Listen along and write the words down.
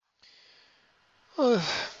Uh,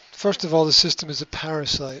 First of all, the system is a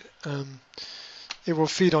parasite. It will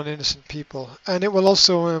feed on innocent people, and it will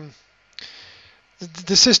also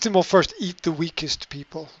the system will first eat the weakest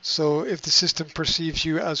people. So if the system perceives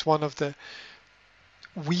you as one of the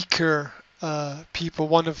weaker people,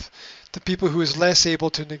 one of the people who is less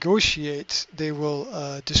able to negotiate, they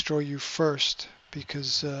will destroy you first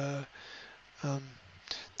because um,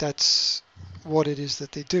 that's what it is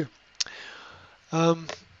that they do. Um,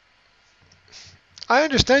 I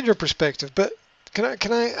understand your perspective, but can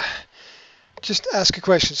I just ask a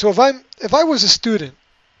question? So if I was a student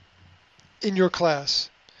in your class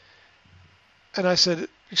and I said,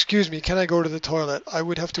 "Excuse me, can I go to the toilet?" I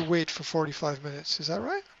would have to wait for 45 minutes. Is that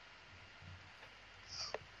right?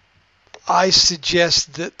 I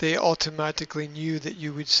suggest that they automatically knew that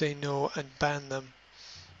you would say no and ban them,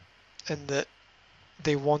 and that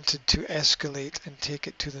they wanted to escalate and take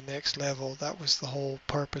it to the next level. That was the whole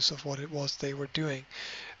purpose of what it was they were doing,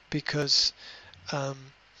 because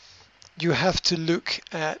um, you have to look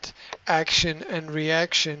at action and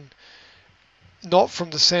reaction not from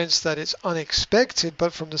the sense that it's unexpected,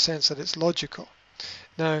 but from the sense that it's logical.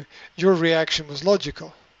 Now, your reaction was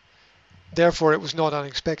logical, therefore it was not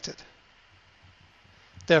unexpected,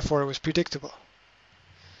 therefore it was predictable.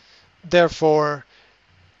 Therefore,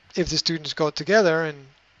 if the students got together and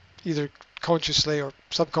either consciously or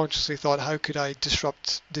subconsciously thought, how could I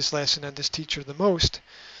disrupt this lesson and this teacher the most,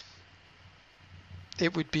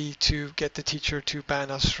 it would be to get the teacher to ban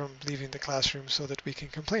us from leaving the classroom so that we can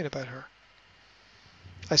complain about her.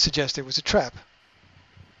 I suggest it was a trap.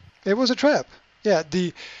 It was a trap. Yeah,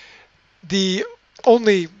 the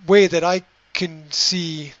only way that I can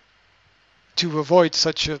see to avoid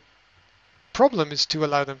such a problem is to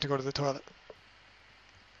allow them to go to the toilet.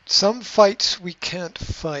 Some fights we can't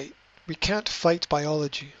fight. We can't fight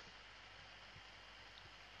biology.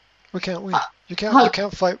 We can't win. You How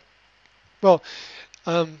can't fight. Well,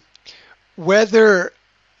 um, whether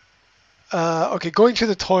okay, going to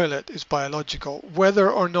the toilet is biological. Whether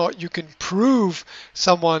or not you can prove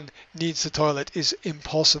someone needs the toilet is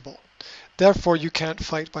impossible. Therefore, you can't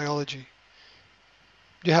fight biology.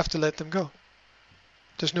 You have to let them go.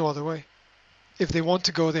 There's no other way. If they want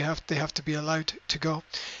to go, they have to be allowed to go.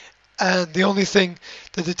 And the only thing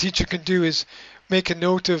that the teacher can do is make a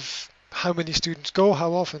note of how many students go,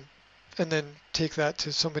 how often, and then take that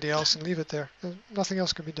to somebody else and leave it there. Nothing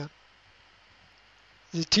else can be done.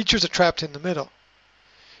 The teachers are trapped in the middle.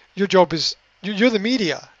 Your job is you're the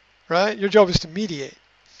media, right? Your job is to mediate.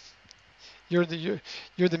 You're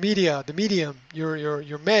the media, the medium.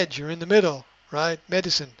 You're med. You're in the middle, right?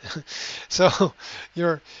 Medicine. So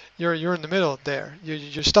you're in the middle there.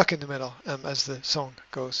 You're stuck in the middle, as the song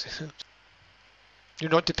goes.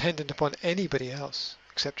 You're not dependent upon anybody else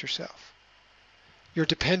except yourself. You're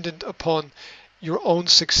dependent upon your own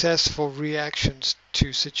successful reactions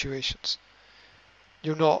to situations.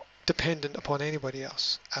 You're not dependent upon anybody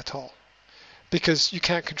else at all. Because you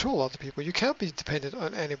can't control other people. You can't be dependent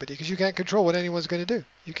on anybody because you can't control what anyone's going to do.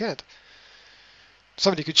 You can't.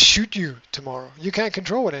 Somebody could shoot you tomorrow. You can't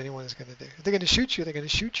control what anyone is going to do. If they're going to shoot you, they're going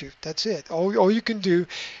to shoot you. That's it. All you can do,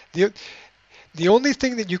 the, the only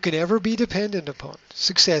thing that you can ever be dependent upon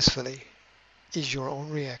successfully is your own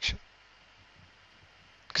reaction.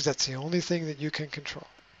 Because that's the only thing that you can control.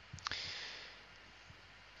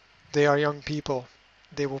 They are young people.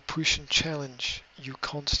 They will push and challenge you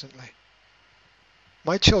constantly.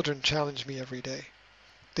 My children challenge me every day.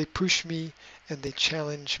 They push me and they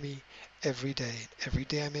challenge me every day. Every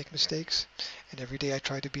day I make mistakes, and every day I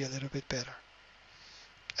try to be a little bit better.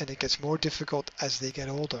 And it gets more difficult as they get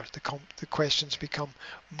older. The questions become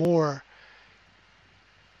more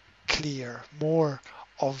clear, more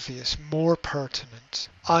obvious, more pertinent.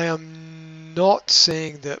 I am not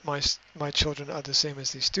saying that my children are the same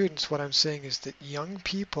as these students. What I'm saying is that young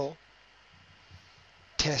people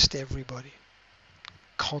test everybody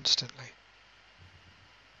constantly.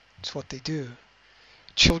 It's what they do.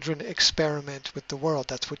 Children experiment with the world.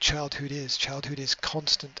 That's what childhood is. Childhood is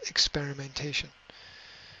constant experimentation.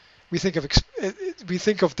 We think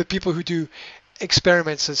of the people who do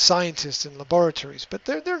experiments as scientists in laboratories, but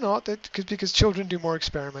they're not. Because children do more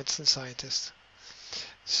experiments than scientists.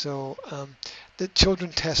 So the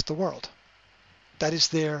children test the world. That is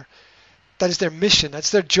their mission.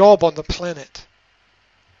 That's their job on the planet.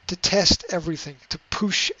 To test everything, to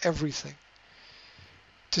push everything,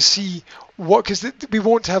 to see what, because we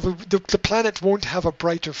won't have the planet won't have a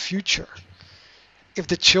brighter future if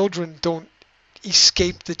the children don't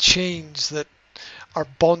escape the chains that are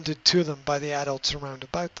bonded to them by the adults around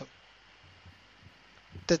about them.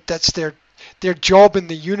 That's their job in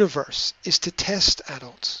the universe, is to test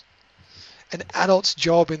adults An adult's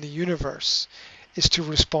job in the universe is to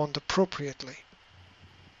respond appropriately,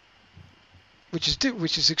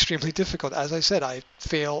 which is extremely difficult. As I said, I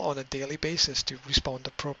fail on a daily basis to respond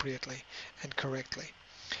appropriately and correctly.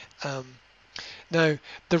 Now,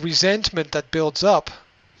 the resentment that builds up,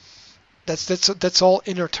 that's all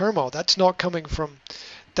inner turmoil. That's not coming from.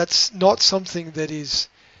 That's not something that is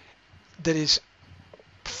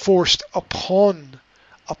forced upon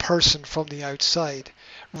a person from the outside.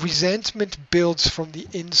 Resentment builds from the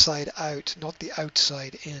inside out, not the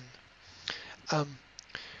outside in.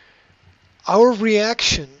 Our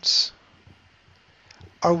reactions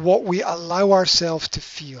are what we allow ourselves to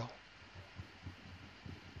feel.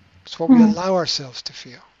 It's what we allow ourselves to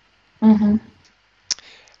feel. Mm-hmm.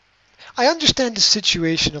 I understand the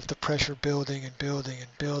situation of the pressure building and building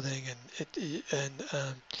and building, and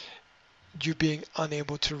you being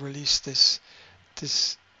unable to release this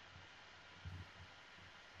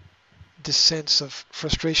sense of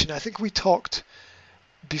frustration. I think we talked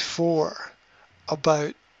before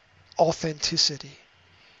about authenticity,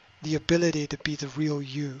 the ability to be the real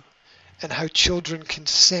you, and how children can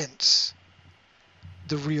sense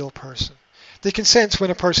the real person. They can sense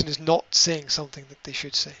when a person is not saying something that they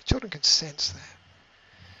should say. Children can sense that.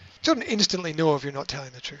 Children instantly know if you're not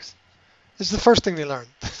telling the truth. It's the first thing they learn,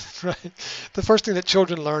 right? The first thing that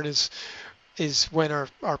children learn is when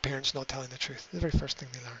our parents not telling the truth. The very first thing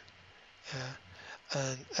they learn.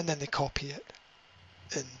 And then they copy it.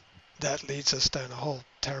 And that leads us down a whole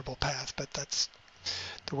terrible path, but that's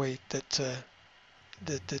the way that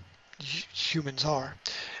humans are.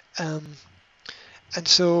 And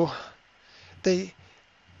so they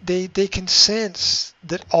can sense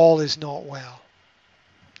that all is not well,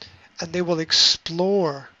 and they will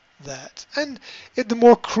explore that. And the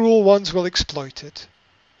more cruel ones will exploit it.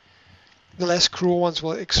 The less cruel ones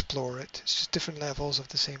will explore it. It's just different levels of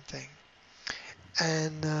the same thing.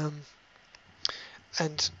 And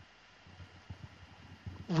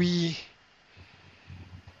we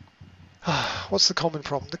what's the common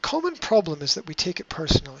problem? The common problem is that we take it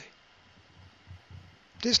personally.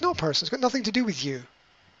 It's not personal. It's got nothing to do with you.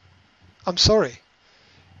 I'm sorry.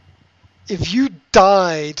 If you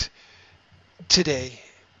died today,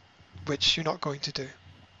 which you're not going to do,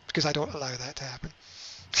 because I don't allow that to happen,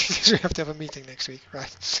 because we have to have a meeting next week,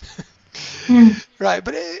 right? Right,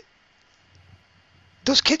 but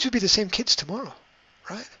those kids would be the same kids tomorrow,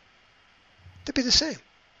 right? They'd be the same.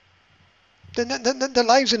 Their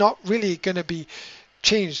lives are not really going to be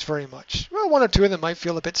changed very much. Well, one or two of them might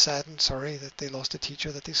feel a bit sad and sorry that they lost a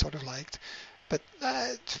teacher that they sort of liked, but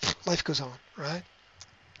life goes on, right?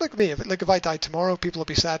 Look at me. If I died tomorrow, people will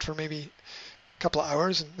be sad for maybe a couple of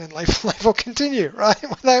hours, and then life will continue, right?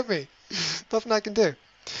 Without me, nothing I can do,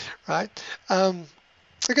 right?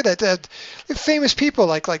 Look at that. Famous people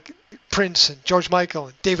like Prince and George Michael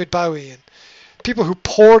and David Bowie, and people who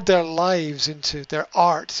poured their lives into their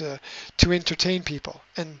art to entertain people,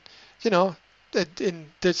 and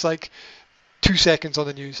there's like 2 seconds on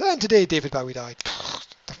the news, and today David Bowie died.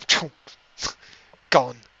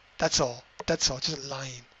 Gone. That's all. Just a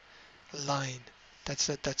line. That's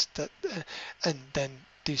that. And then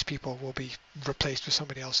these people will be replaced with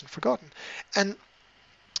somebody else and forgotten. And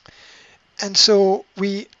so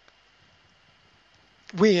we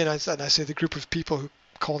and I say the group of people who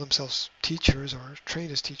call themselves teachers or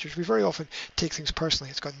trained as teachers, we very often take things personally.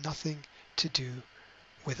 It's got nothing to do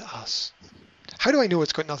with us. How do I know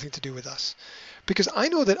it's got nothing to do with us? Because I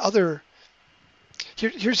know that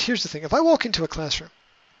here's the thing. If I walk into a classroom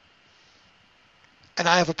and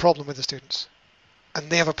I have a problem with the students and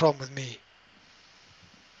they have a problem with me,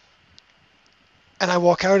 and I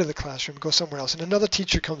walk out of the classroom and go somewhere else, and another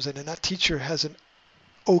teacher comes in and that teacher has an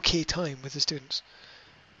okay time with the students,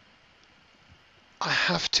 I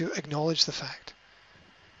have to acknowledge the fact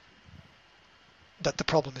that the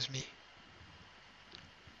problem is me.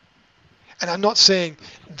 And I'm not saying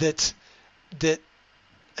that it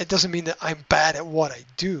doesn't mean that I'm bad at what I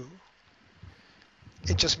do.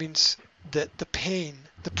 It just means that the pain,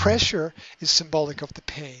 the pressure is symbolic of the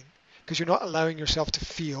pain, because you're not allowing yourself to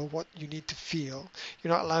feel what you need to feel.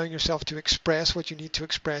 You're not allowing yourself to express what you need to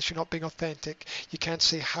express. You're not being authentic. You can't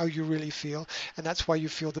say how you really feel, and that's why you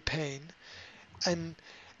feel the pain. And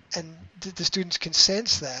the students can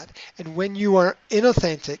sense that. And when you are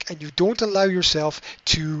inauthentic and you don't allow yourself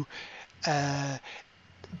to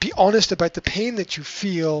be honest about the pain that you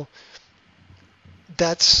feel,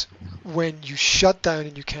 that's when you shut down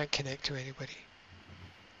and you can't connect to anybody.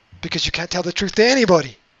 Because you can't tell the truth to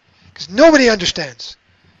anybody. Because nobody understands.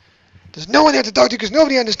 There's no one there to talk to because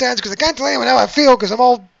nobody understands, because I can't tell anyone how I feel because I'm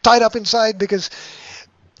all tied up inside, because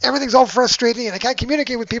everything's all frustrating and I can't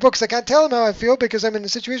communicate with people because I can't tell them how I feel because I'm in a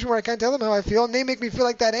situation where I can't tell them how I feel and they make me feel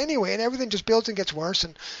like that anyway and everything just builds and gets worse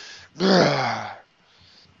and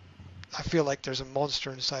I feel like there's a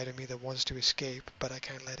monster inside of me that wants to escape, but I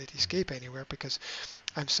can't let it escape anywhere because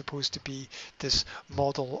I'm supposed to be this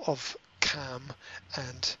model of calm,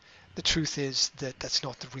 and the truth is that that's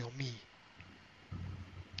not the real me.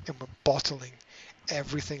 And we're bottling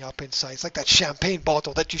everything up inside. It's like that champagne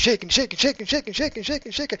bottle that you shake and shake and shake and shake and shake and shake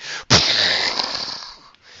and shake.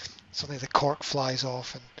 Suddenly the cork flies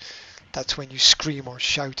off, and that's when you scream or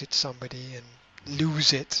shout at somebody and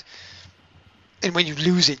lose it. And when you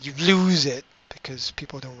lose it because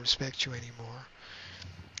people don't respect you anymore.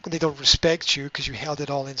 And they don't respect you because you held it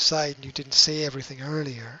all inside and you didn't say everything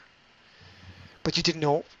earlier. But you didn't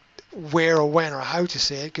know where or when or how to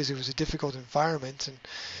say it because it was a difficult environment. And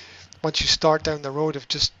once you start down the road of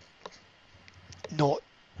just not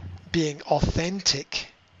being authentic,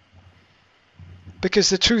 because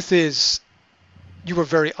the truth is you were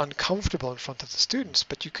very uncomfortable in front of the students,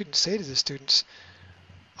 but you couldn't say to the students,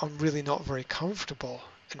 I'm really not very comfortable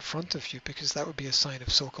in front of you, because that would be a sign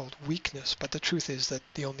of so-called weakness. But the truth is that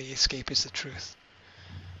the only escape is the truth.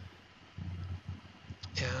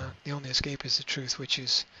 Yeah, the only escape is the truth, which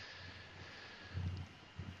is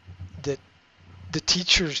that the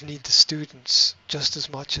teachers need the students just as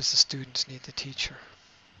much as the students need the teacher.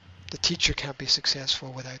 The teacher can't be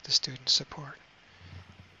successful without the student's support.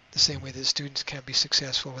 The same way that the students can't be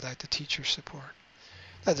successful without the teacher's support.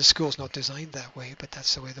 Now, the school's not designed that way, but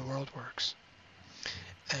that's the way the world works.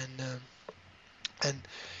 And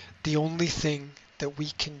the only thing that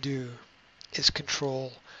we can do is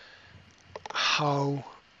control how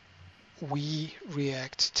we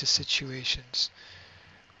react to situations.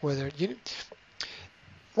 One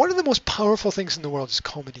of the most powerful things in the world is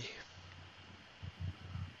comedy,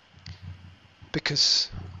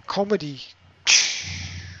 because comedy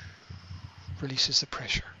releases the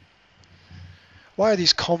pressure. Why are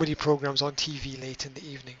these comedy programs on TV late in the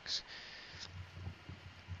evenings?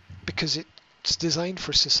 Because it's designed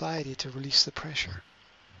for society to release the pressure.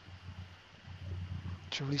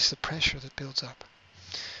 To release the pressure that builds up.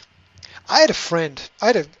 I had a friend, I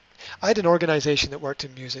had an organization that worked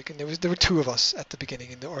in music, and there were two of us at the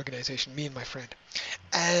beginning in the organization, me and my friend.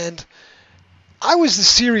 And I was the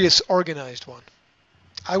serious organized one.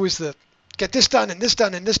 I was the get this done and this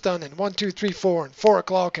done and this done and 1, 2, 3, 4 and 4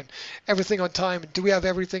 o'clock and everything on time, and do we have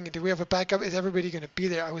everything and do we have a backup? Is everybody going to be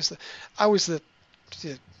there? I was the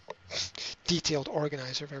detailed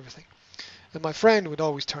organizer of everything. And my friend would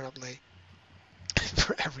always turn up late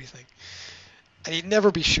for everything. And he'd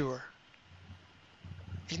never be sure.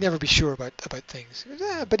 He'd never be sure about things.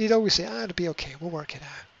 But he'd always say, it'll be okay, we'll work it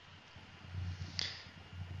out.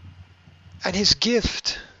 And his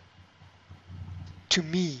gift to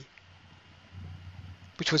me,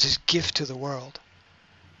 which was his gift to the world,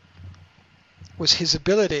 was his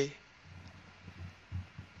ability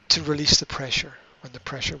to release the pressure when the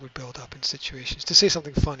pressure would build up in situations, to say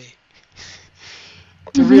something funny,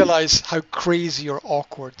 to realize how crazy or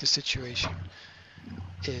awkward the situation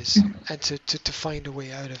is, and to find a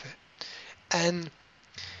way out of it. And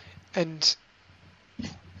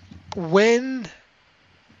when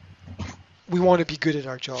we want to be good at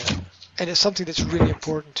our job, and it's something that's really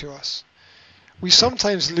important to us, we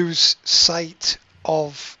sometimes lose sight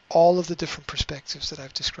of all of the different perspectives that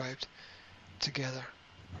I've described together.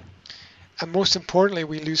 And most importantly,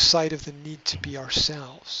 we lose sight of the need to be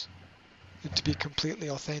ourselves and to be completely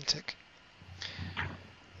authentic.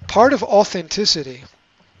 Part of authenticity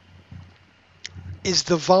is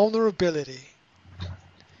the vulnerability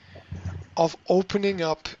of opening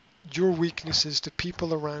up your weaknesses to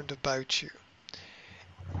people around about you,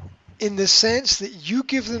 in the sense that you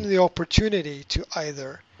give them the opportunity to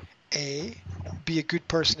either A, be a good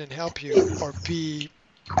person and help you, or B,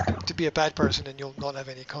 to be a bad person and you'll not have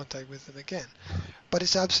any contact with them again. But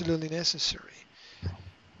it's absolutely necessary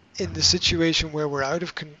in the situation where we're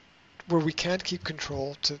where we can't keep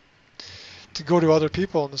control, to go to other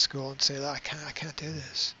people in the school and say, I can't do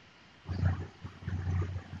this.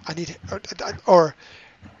 I need, or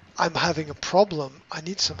I'm having a problem. I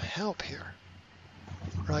need some help here,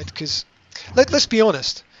 right? Because let's be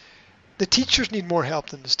honest, the teachers need more help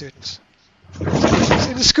than the students. In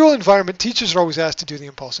the school environment, teachers are always asked to do the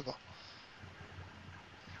impossible.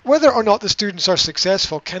 Whether or not the students are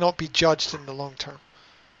successful cannot be judged in the long term.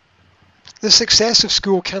 The success of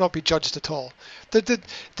school cannot be judged at all.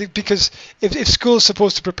 Because if school is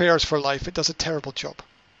supposed to prepare us for life, it does a terrible job.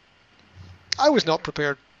 I was not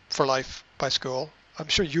prepared for life by school. I'm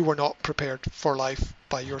sure you were not prepared for life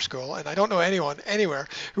by your school, and I don't know anyone anywhere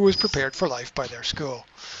who was prepared for life by their school.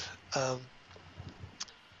 Um,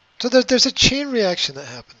 so there's a chain reaction that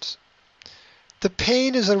happens. The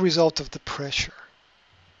pain is a result of the pressure.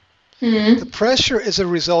 The Mm. pressure is a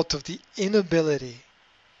result of the inability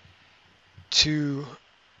to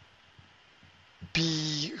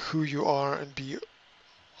be who you are and be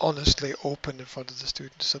honestly open in front of the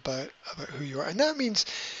students about who you are. And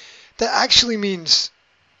that actually means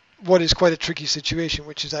what is quite a tricky situation,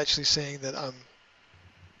 which is actually saying that I'm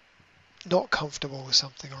not comfortable with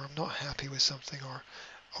something, or I'm not happy with something, or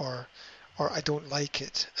or I don't like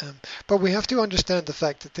it. But we have to understand the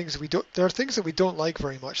fact that there are things that we don't like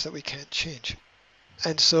very much that we can't change.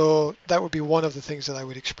 And so that would be one of the things that I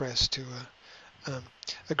would express to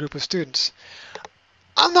a group of students.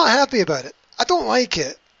 I'm not happy about it. I don't like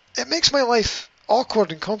it. It makes my life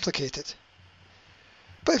awkward and complicated.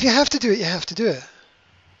 But if you have to do it, you have to do it.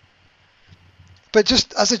 But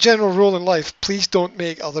just as a general rule in life, please don't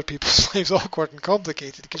make other people's lives awkward and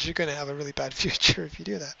complicated, because you're going to have a really bad future if you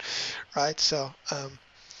do that, right? So,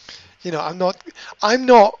 I'm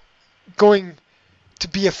not going to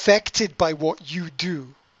be affected by what you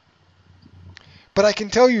do. But I can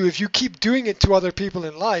tell you, if you keep doing it to other people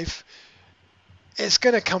in life, it's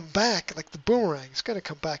going to come back like the boomerang. It's going to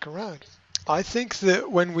come back around. I think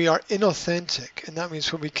that when we are inauthentic, and that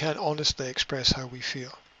means when we can't honestly express how we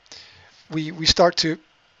feel, we start to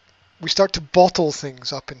bottle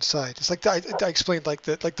things up inside. It's like I explained, like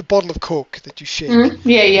the bottle of Coke that you shake, Mm.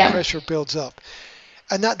 Yeah, and the yeah. pressure builds up,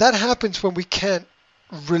 and that happens when we can't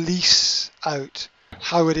release out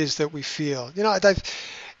how it is that we feel.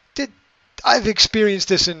 I've experienced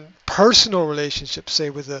this in personal relationships, say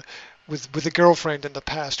with a girlfriend in the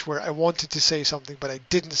past, where I wanted to say something but I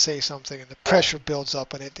didn't say something, and the pressure builds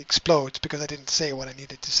up and it explodes because I didn't say what I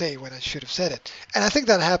needed to say when I should have said it. And I think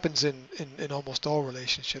that happens in almost all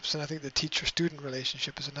relationships, and I think the teacher-student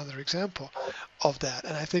relationship is another example of that.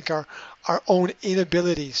 And I think our own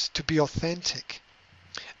inabilities to be authentic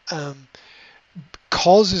um,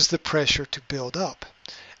 causes the pressure to build up.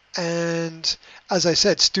 And as I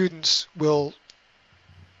said, students will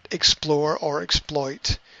explore or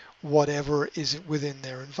exploit whatever is within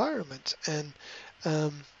their environment, and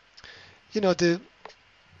um, you know the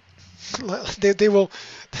they will.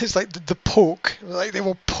 It's like the poke, like they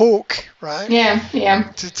will poke, right, Yeah,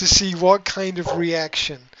 yeah. to see what kind of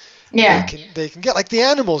reaction Yeah. they can get, like the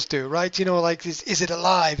animals do, right? Like is it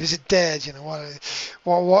alive? Is it dead?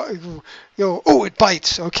 Oh, it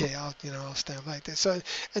bites. Okay, I'll stand like this. So,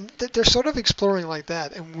 and they're sort of exploring like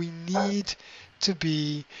that, and we need to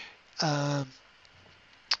be um,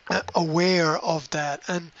 aware of that.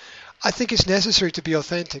 And I think it's necessary to be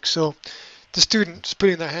authentic. So the students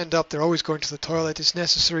putting their hand up, they're always going to the toilet. It's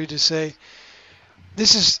necessary to say,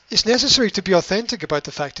 it's necessary to be authentic about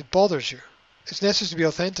the fact it bothers you. It's necessary to be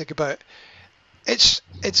authentic about it's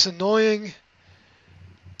annoying.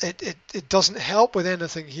 It doesn't help with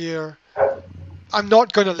anything here. I'm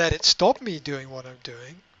not going to let it stop me doing what I'm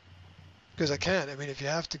doing, because I can't. I mean, if you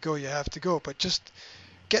have to go, you have to go. But just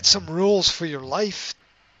get some rules for your life.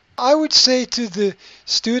 I would say to the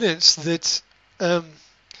students that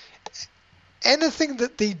anything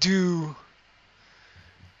that they do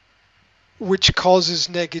which causes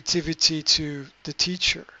negativity to the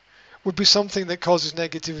teacher would be something that causes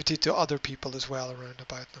negativity to other people as well around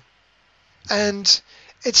about them. And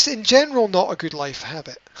it's in general not a good life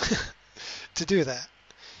habit to do that.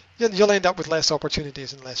 You'll end up with less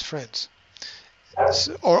opportunities and less friends.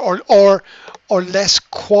 Or less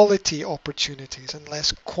quality opportunities and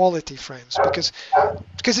less quality friends, because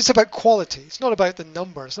it's about quality. It's not about the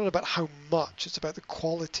number. It's not about how much. It's about the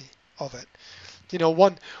quality of it.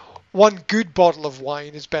 One good bottle of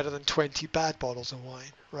wine is better than 20 bad bottles of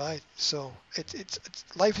wine, right? So it's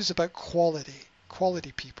life is about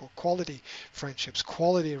quality people, quality friendships,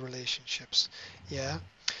 quality relationships. Yeah.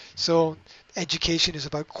 So education is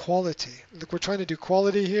about quality. Look, we're trying to do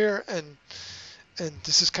quality here, and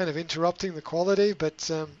this is kind of interrupting the quality. But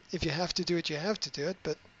if you have to do it, you have to do it.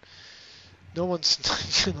 But no one's,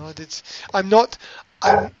 it's. I'm not.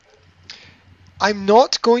 I'm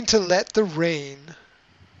not going to let the rain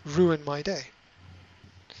ruin my day.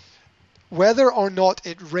 Whether or not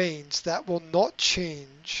it rains, that will not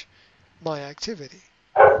change my activity.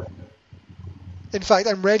 In fact,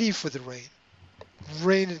 I'm ready for the rain.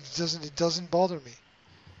 Rain, it doesn't bother me.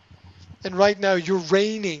 And right now, you're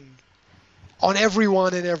raining on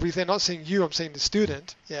everyone and everything. I'm not saying you, I'm saying the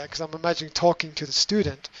student. Yeah, because I'm imagining talking to the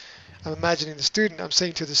student. I'm imagining the student. I'm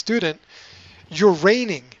saying to the student, you're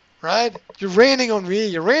raining, right? You're raining on me.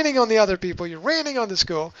 You're raining on the other people. You're raining on the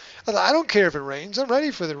school. I don't care if it rains. I'm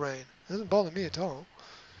ready for the rain. It doesn't bother me at all.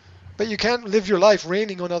 But you can't live your life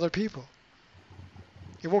raining on other people.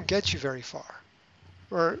 It won't get you very far.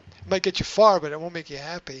 Or it might get you far, but it won't make you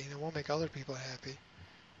happy, and it won't make other people happy.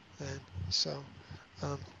 And so,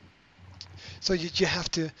 um, so you have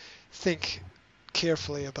to think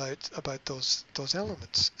carefully about those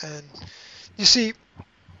elements. And you see,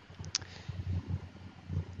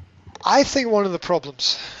 I think one of the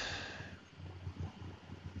problems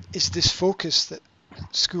is this focus that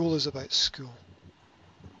school is about school.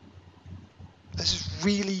 This is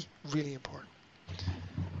really, really important.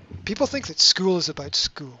 People think that school is about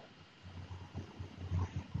school.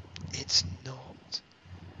 It's not.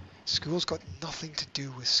 School's got nothing to do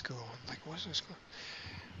with school. Like, what's this?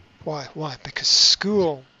 Why? Why? Because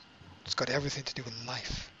school has got everything to do with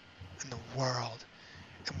life and the world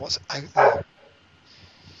and what's out there.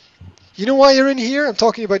 You know why you're in here? I'm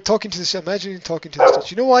talking about talking to this. Imagine talking to the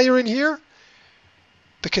students. You know why you're in here?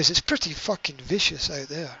 Because it's pretty fucking vicious out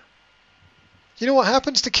there. You know what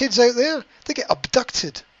happens to kids out there? They get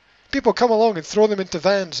abducted. People come along and throw them into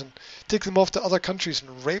vans and take them off to other countries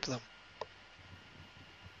and rape them.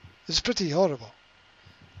 It's pretty horrible,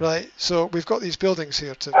 right? So we've got these buildings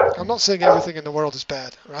here. I'm not saying everything in the world is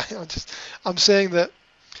bad, right? I'm saying that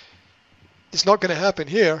it's not going to happen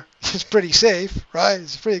here. It's pretty safe, right?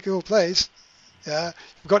 It's a pretty cool place. Yeah,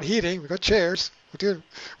 we've got heating, we've got chairs. We're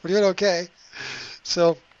doing okay.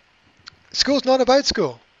 So school's not about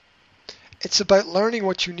school. It's about learning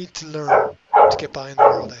what you need to learn to get by in the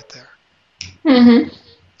world out there. Mm-hmm.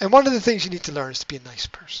 And one of the things you need to learn is to be a nice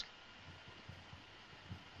person.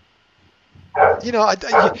 You know,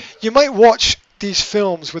 you might watch these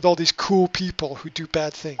films with all these cool people who do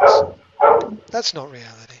bad things. That's not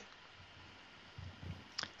reality.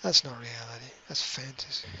 That's not reality. That's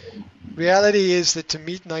fantasy. Reality is that to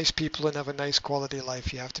meet nice people and have a nice quality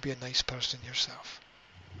life, you have to be a nice person yourself.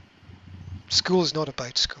 School is not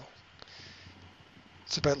about school.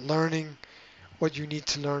 It's about learning what you need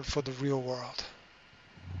to learn for the real world.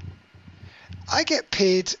 I get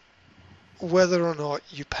paid whether or not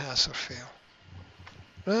you pass or fail.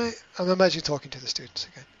 Right? I'm imagining talking to the students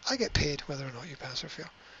again. I get paid whether or not you pass or fail.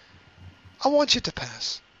 I want you to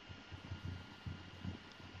pass.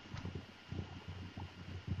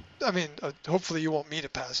 I mean, hopefully you want me to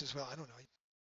pass as well. I don't know.